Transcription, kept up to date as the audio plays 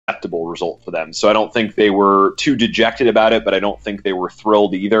acceptable result for them. So I don't think they were too dejected about it, but I don't think they were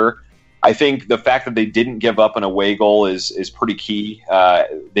thrilled either. I think the fact that they didn't give up an away goal is pretty key.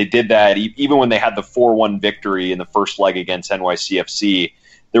 They did that even when they had the 4-1 victory in the first leg against NYCFC.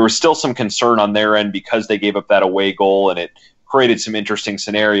 There was still some concern on their end because they gave up that away goal, and it created some interesting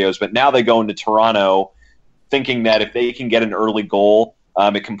scenarios. But now they go into Toronto thinking that if they can get an early goal,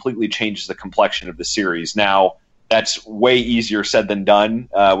 it completely changes the complexion of the series. Now, that's way easier said than done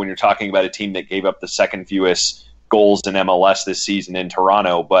when you're talking about a team that gave up the second fewest goals in MLS this season in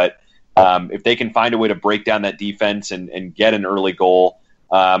Toronto. But if they can find a way to break down that defense and get an early goal,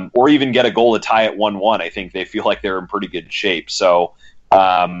 or even get a goal to tie it 1-1, I think they feel like they're in pretty good shape. So,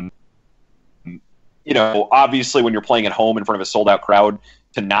 obviously when you're playing at home in front of a sold-out crowd,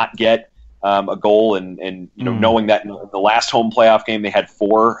 to not get a goal and knowing that in the last home playoff game they had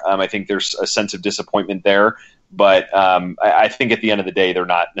 4, I think there's a sense of disappointment there. But I think at the end of the day, they're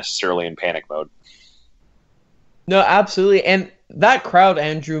not necessarily in panic mode. No, absolutely. And that crowd,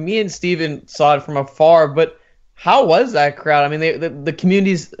 Andrew, me and Steven saw it from afar, but how was that crowd? I mean, the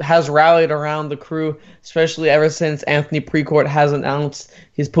community has rallied around the Crew, especially ever since Anthony Precourt has announced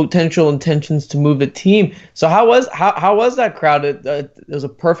his potential intentions to move the team. So how was that crowd? It was a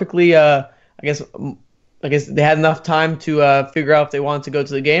perfectly, I guess they had enough time to figure out if they wanted to go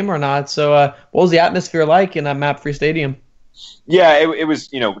to the game or not. So what was the atmosphere like in that map-free stadium? Yeah, it was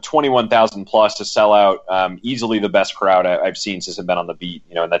 21,000 plus to sell out. Easily the best crowd I've seen since I've been on the beat.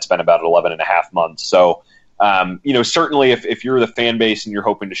 And that's been about 11 and a half months. So certainly if you're the fan base and you're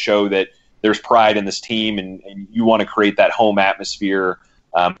hoping to show that there's pride in this team and you want to create that home atmosphere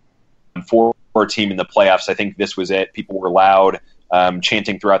for a team in the playoffs, I think this was it. People were loud,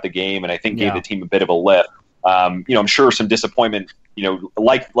 chanting throughout the game, and I think gave the team a bit of a lift. I'm sure some disappointment,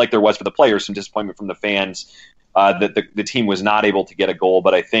 like there was for the players, some disappointment from the fans that the team was not able to get a goal.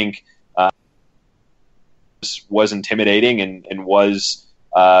 But I think was intimidating and was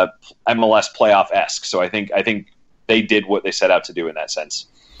MLS playoff-esque. So I think they did what they set out to do in that sense.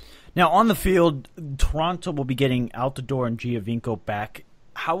 Now on the field, Toronto will be getting Altidore and Giovinco back.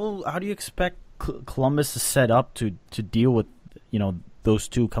 How do you expect Columbus to set up to deal with those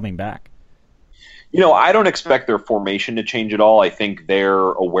two coming back? I don't expect their formation to change at all. I think their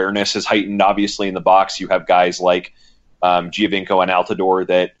awareness is heightened. Obviously, in the box, you have guys like Giovinco and Altidore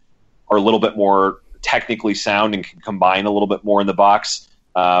that are a little bit more technically sound and can combine a little bit more in the box.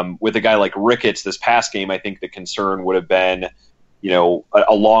 With a guy like Ricketts this past game, I think the concern would have been,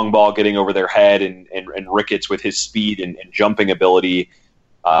 a long ball getting over their head and Ricketts with his speed and jumping ability,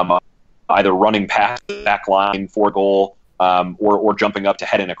 either running past the back line for a goal, or jumping up to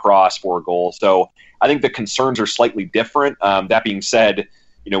head and across for a goal. So I think the concerns are slightly different. That being said,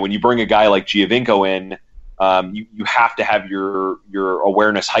 when you bring a guy like Giovinco in, you have to have your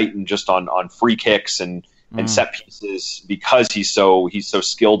awareness heightened just on free kicks and set pieces because he's so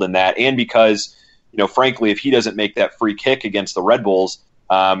skilled in that, and because frankly, if he doesn't make that free kick against the Red Bulls,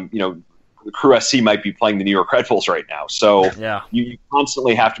 Crew SC might be playing the New York Red Bulls right now. So you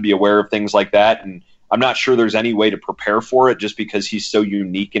constantly have to be aware of things like that, and I'm not sure there's any way to prepare for it just because he's so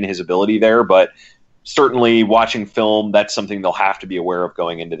unique in his ability there. But certainly watching film, that's something they'll have to be aware of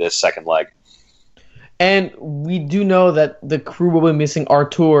going into this second leg. And we do know that the Crew will be missing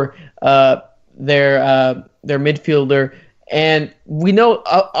Artur, their midfielder. And we know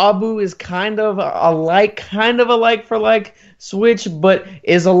Abu is kind of a like for like switch, but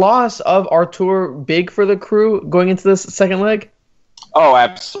is a loss of Artur big for the Crew going into this second leg? Oh,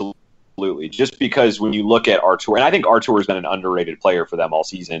 absolutely. Just because when you look at Artur, and I think Artur has been an underrated player for them all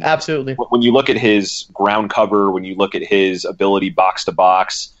season. Absolutely. When you look at his ground cover, when you look at his ability box to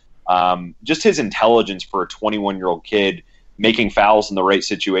box, just his intelligence for a 21-year-old kid making fouls in the right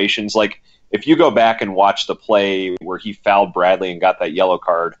situations. Like, if you go back and watch the play where he fouled Bradley and got that yellow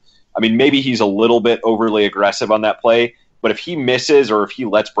card, I mean, maybe he's a little bit overly aggressive on that play, but if he misses or if he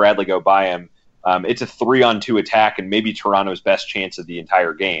lets Bradley go by him, it's a 3-on-2 attack and maybe Toronto's best chance of the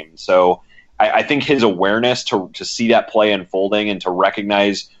entire game. So I think his awareness to see that play unfolding and to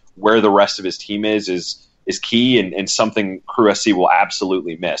recognize where the rest of his team is key and something Crew SC will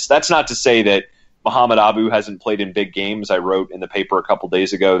absolutely miss. That's not to say that Mohamed Abu hasn't played in big games. I wrote in the paper a couple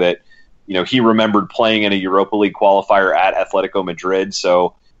days ago that he remembered playing in a Europa League qualifier at Atletico Madrid.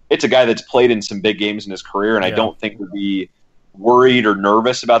 So it's a guy that's played in some big games in his career, and I don't think would be worried or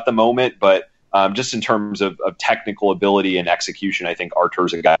nervous about the moment. But just in terms of technical ability and execution, I think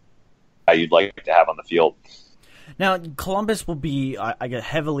Artur's a guy you'd like to have on the field. Now, Columbus will be, I get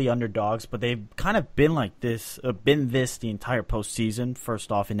heavily underdogs, but they've kind of been like this, the entire postseason.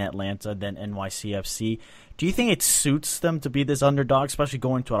 First off in Atlanta, then NYCFC. Do you think it suits them to be this underdog, especially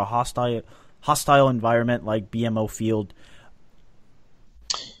going to a hostile environment like BMO Field?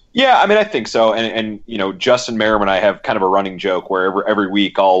 Yeah, I mean, I think so. And Justin Merriman and I have kind of a running joke where every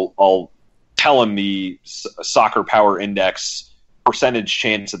week I'll tell him the soccer power index percentage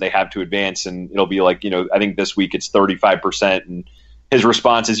chance that they have to advance, and it'll be like, I think this week it's 35%, and his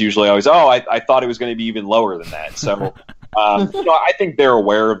response is usually always, I thought it was going to be even lower than that. So I think they're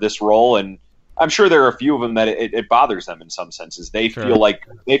aware of this role, and I'm sure there are a few of them that it bothers them in some senses. They felt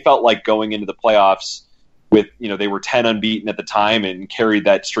like going into the playoffs with, they were 10 unbeaten at the time and carried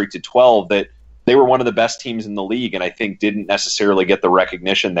that streak to 12, that they were one of the best teams in the league, and I think didn't necessarily get the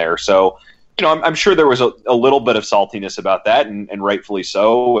recognition there. So I'm sure there was a little bit of saltiness about that, and rightfully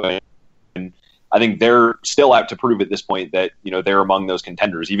so. And I think they're still out to prove at this point that they're among those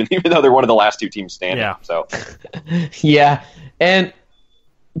contenders, even though they're one of the last two teams standing. Yeah. So, yeah, and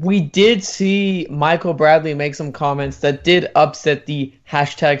we did see Michael Bradley make some comments that did upset the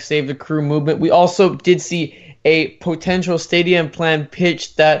 #SaveTheCrew movement. We also did see a potential stadium plan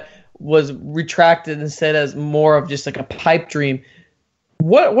pitch that was retracted and said as more of just like a pipe dream.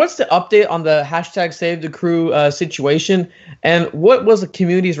 What's the update on the #SaveTheCrew situation, and what was the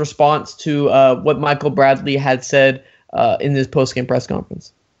community's response to what Michael Bradley had said in this post-game press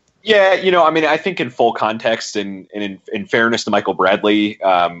conference? Yeah, I think in full context and in fairness to Michael Bradley,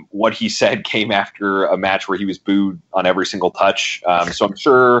 what he said came after a match where he was booed on every single touch. So I'm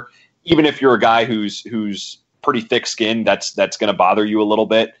sure even if you're a guy who's pretty thick-skinned, that's going to bother you a little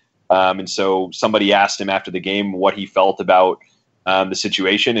bit. And so somebody asked him after the game what he felt about the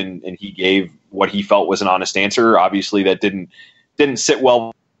situation, and he gave what he felt was an honest answer. Obviously, that didn't sit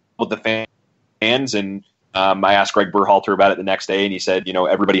well with the fans, and I asked Greg Berhalter about it the next day, and he said,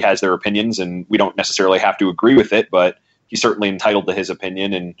 everybody has their opinions, and we don't necessarily have to agree with it, but he's certainly entitled to his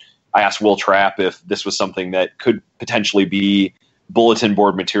opinion. And I asked Will Trapp if this was something that could potentially be bulletin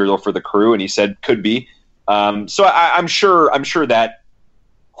board material for the Crew, and he said could be. So I'm sure that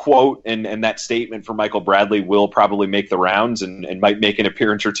quote and that statement from Michael Bradley will probably make the rounds and might make an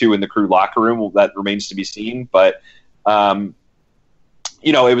appearance or two in the Crew locker room. Well, that remains to be seen. But,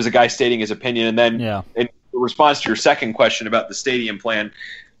 it was a guy stating his opinion. And then in response to your second question about the stadium plan,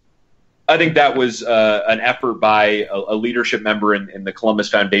 I think that was an effort by a leadership member in the Columbus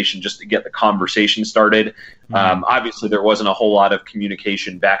Foundation just to get the conversation started. Obviously, there wasn't a whole lot of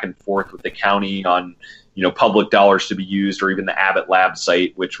communication back and forth with the county on public dollars to be used, or even the Abbott Lab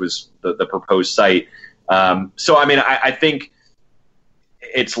site, which was the proposed site. So, I think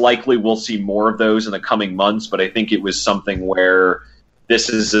it's likely we'll see more of those in the coming months, but I think it was something where this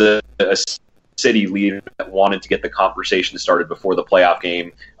is a city leader that wanted to get the conversation started before the playoff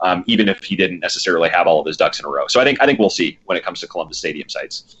game, even if he didn't necessarily have all of his ducks in a row. So I think we'll see when it comes to Columbus Stadium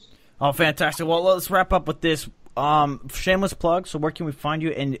sites. Oh, fantastic. Well, let's wrap up with this. Shameless plug. So where can we find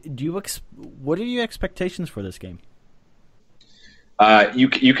you? And what are your expectations for this game?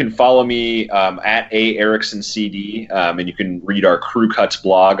 You can follow me at @AEricksonCD, and you can read our Crew Cuts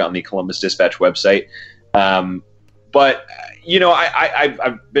blog on the Columbus Dispatch website. But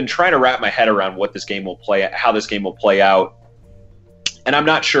I've been trying to wrap my head around how this game will play out, and I'm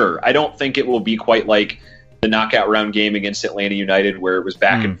not sure. I don't think it will be quite like the knockout round game against Atlanta United, where it was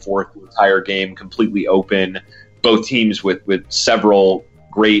back and forth the entire game, completely open, both teams with several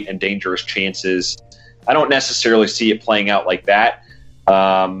great and dangerous chances. I don't necessarily see it playing out like that.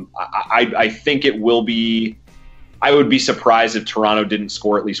 I think it will be. I would be surprised if Toronto didn't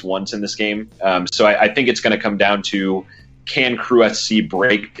score at least once in this game. So I think it's going to come down to, can Crew SC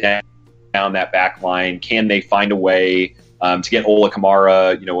break down that back line? Can they find a way to get Ola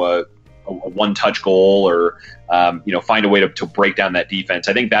Kamara, a one-touch goal, or find a way to break down that defense?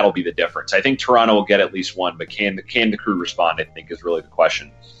 I think that'll be the difference. I think Toronto will get at least one, but can the Crew respond, I think, is really the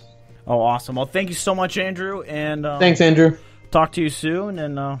question. Oh, awesome. Well, thank you so much, Andrew. And thanks, Andrew. Talk to you soon,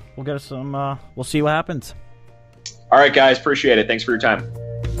 and we'll get some. We'll see what happens. All right, guys. Appreciate it. Thanks for your time.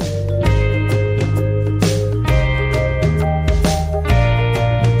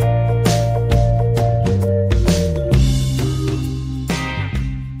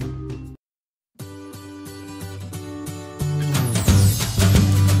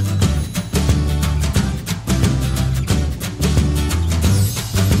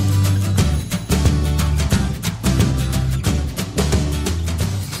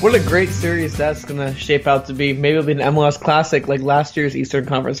 What a great series that's going to shape out to be. Maybe it'll be an MLS Classic like last year's Eastern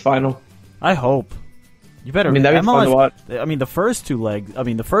Conference Final. I hope. You better. That'd be fun to watch. The first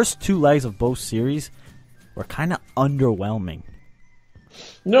two legs of both series, were kind of underwhelming.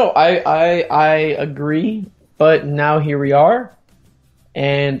 No, I agree, but now here we are,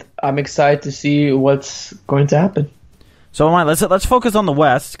 and I'm excited to see what's going to happen. So let's focus on the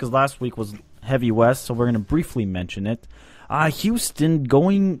West, because last week was heavy West, so we're going to briefly mention it. Houston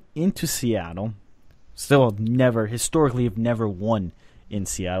going into Seattle, still historically have never won in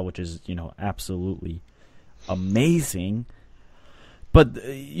Seattle, which is, absolutely amazing. But,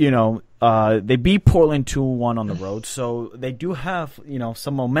 they beat Portland 2-1 on the road, so they do have,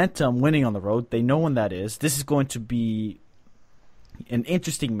 some momentum winning on the road. They know when that is. This is going to be an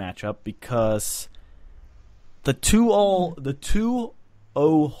interesting matchup because the 2-0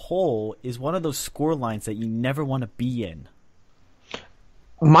 hole is one of those score lines that you never want to be in.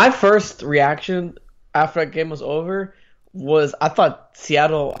 My first reaction after that game was over was I thought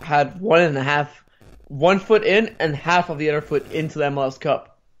Seattle had one foot in and half of the other foot into the MLS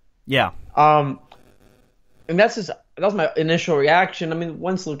Cup. Yeah. And that was my initial reaction. I mean,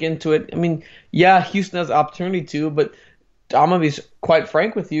 once look into it, Houston has the opportunity to, but I'm gonna be quite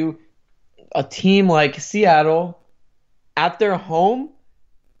frank with you. A team like Seattle at their home,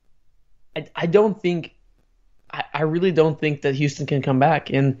 I really don't think that Houston can come back.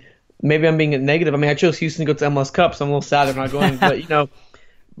 And maybe I'm being negative. I chose Houston to go to MLS Cup, so I'm a little sad they're not going.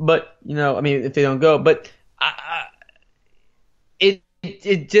 But if they don't go, but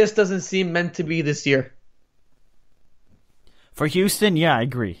it just doesn't seem meant to be this year. For Houston, yeah, I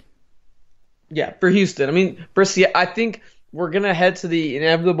agree. Yeah, for Houston. For Seattle, I think we're gonna head to the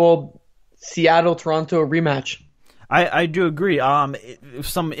inevitable Seattle-Toronto rematch. I do agree.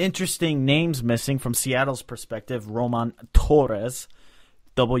 Some interesting names missing from Seattle's perspective. Roman Torres,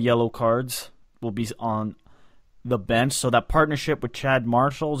 double yellow cards, will be on the bench. So that partnership with Chad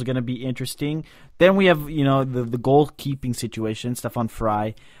Marshall is going to be interesting. Then we have, the goalkeeping situation. Stefan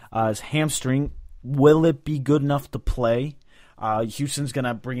Frei, his hamstring. Will it be good enough to play? Houston's going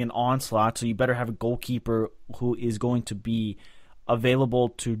to bring in Onslaught, so you better have a goalkeeper who is going to be available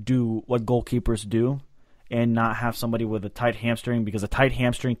to do what goalkeepers do, and not have somebody with a tight hamstring, because a tight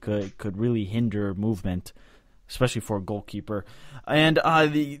hamstring could really hinder movement, especially for a goalkeeper. And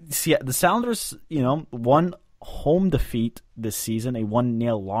the Sounders, won home defeat this season, a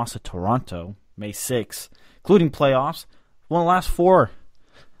 1-0 loss at Toronto, May 6th, including playoffs. Won the last four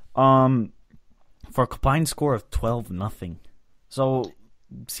for a combined score of 12-0. So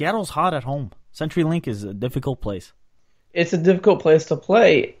Seattle's hot at home. CenturyLink is a difficult place. It's a difficult place to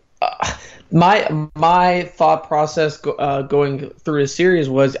play. My thought process going through the series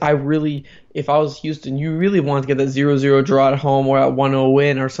was if I was Houston, you really want to get that 0-0 draw at home or a 1-0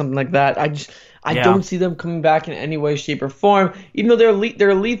 win or something like that. I don't see them coming back in any way, shape, or form. Even though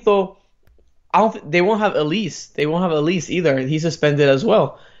they're lethal, they won't have Elise. They won't have Elise either. He's suspended as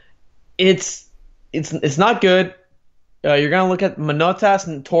well. It's not good. You're gonna look at Manotas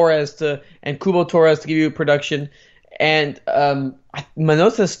and Kubo Torres to give you production. And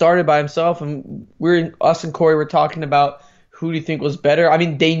Manotas started by himself, and us and Corey were talking about who do you think was better.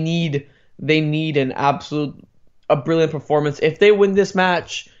 They need a brilliant performance. If they win this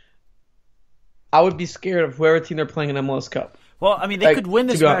match, I would be scared of whoever team they're playing in MLS Cup. Well, they could win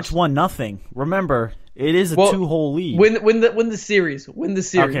this match 1-0. Remember, it is a 2-hole lead. Win the series. Win the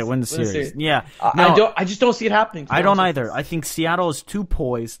series. Okay, win the series. Yeah. I just don't see it happening. I don't either. I think Seattle is too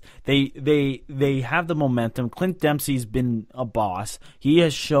poised. They have the momentum. Clint Dempsey's been a boss. He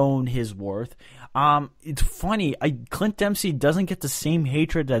has shown his worth. It's funny. Clint Dempsey doesn't get the same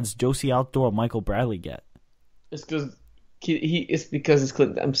hatred as Josie Altidore or Michael Bradley get. It's because it's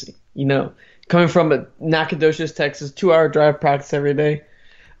Clint Dempsey. Coming from Nacogdoches, Texas, 2-hour drive practice every day.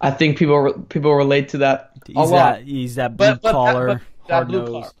 I think people relate to that a lot. He's that blue collar,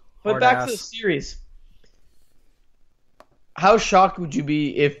 hard-nosed. But back to the series. How shocked would you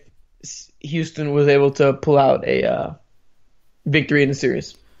be if Houston was able to pull out a victory in the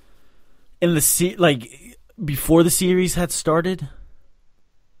series? In the before the series had started?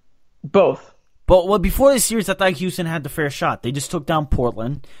 Both. But before the series, I thought Houston had the fair shot. They just took down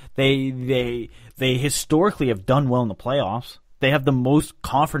Portland. They historically have done well in the playoffs. They have the most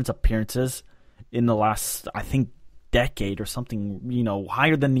conference appearances in the last, I think, decade or something,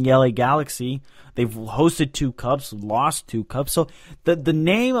 higher than the LA Galaxy. They've hosted 2 cups, lost 2 cups. So the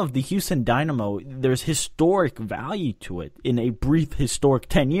name of the Houston Dynamo, there's historic value to it in a brief historic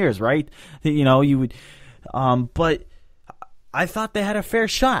 10 years, right? You would, but I thought they had a fair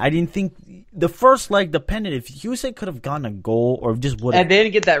shot. I didn't think the first leg depended. If Houston could have gotten a goal or just would have. And they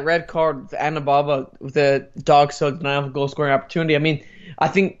didn't get that red card with Anababa with the dog so denial of goal scoring opportunity. I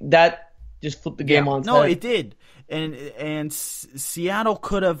think that just flipped the game on. No, it did. And Seattle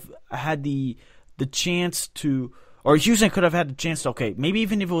could have had the the chance to, or Houston could have had the chance to, okay, maybe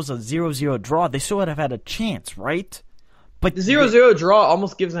even if it was a 0-0 draw, they still would have had a chance, right? But the 0-0 draw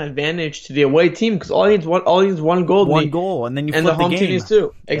almost gives an advantage to the away team because all he needs one goal. One goal, and then you flip the home the game. team needs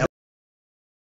two. Exactly.